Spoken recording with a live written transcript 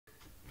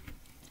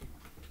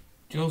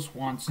Joe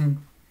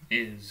Swanson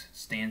is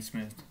Stan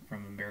Smith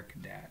from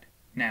American Dad.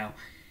 Now,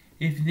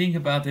 if you think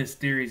about this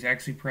theory, it's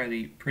actually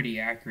pretty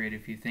accurate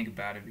if you think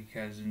about it,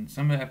 because in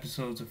some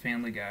episodes of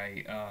Family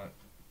Guy,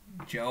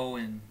 Joe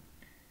and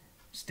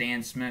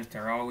Stan Smith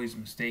are always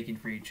mistaken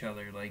for each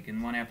other. Like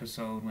in one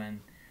episode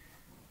when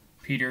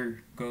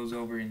Peter goes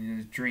over in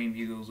his dream,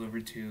 he goes over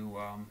to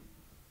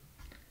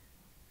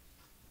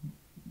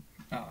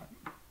uh,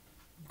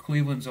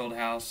 Cleveland's old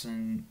house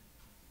and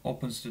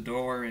opens the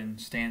door,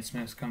 and Stan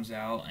Smith comes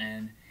out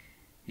and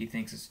he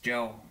thinks it's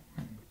Joe.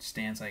 And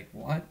Stan's like,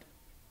 "What?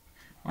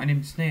 My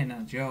name's Stan,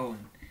 not Joe."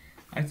 And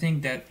I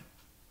think that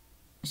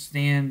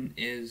Stan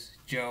is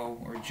Joe,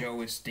 or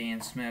Joe is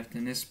Stan Smith,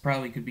 and this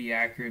probably could be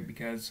accurate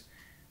because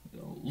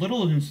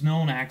little is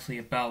known actually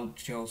about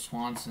Joe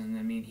Swanson.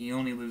 I mean, he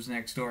only lives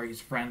next door.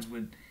 He's friends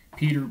with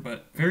Peter,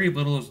 but very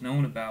little is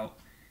known about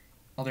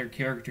other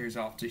characters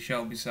off the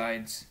show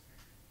besides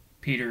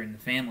Peter and the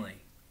family.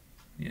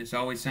 It's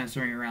always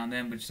censoring around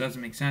them, which doesn't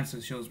make sense.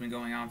 The show's been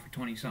going on for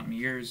 20-something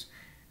years,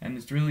 and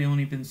it's really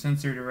only been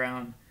censored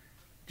around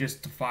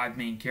just the five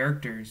main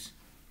characters,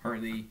 or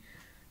the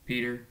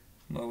Peter,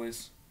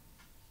 Lois,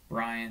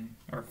 Brian,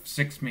 or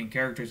six main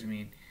characters, I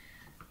mean.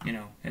 You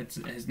know, it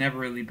has never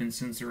really been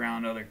censored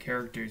around other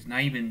characters,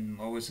 not even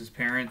Lois's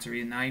parents, or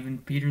not even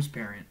Peter's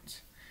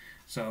parents.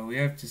 So we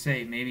have to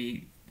say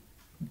maybe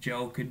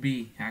Joe could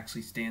be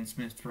actually Stan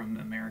Smith from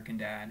American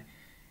Dad,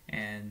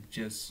 and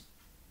just,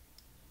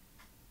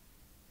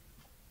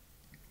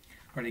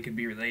 or they could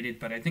be related,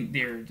 but I think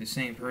they're the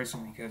same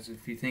person, because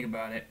if you think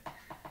about it,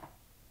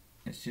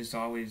 it's just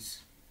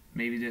always,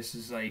 maybe this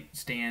is like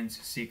Stan's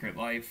secret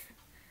life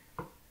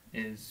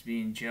is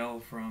being Joe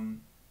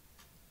from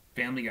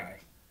Family Guy.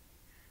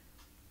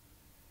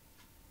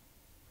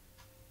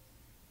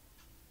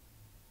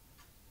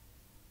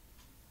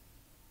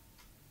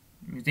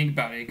 If you think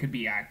about it, it could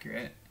be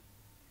accurate.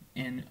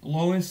 And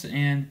Lois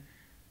and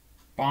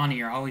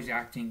Bonnie are always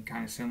acting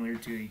kind of similar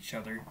to each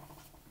other.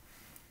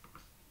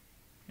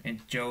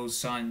 And Joe's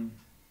son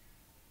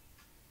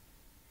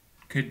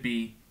could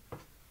be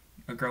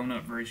a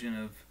grown-up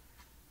version of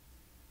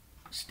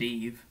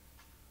Steve.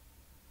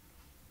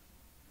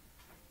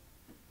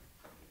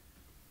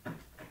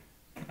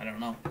 I don't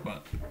know,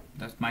 but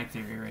that's my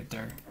theory right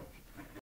there.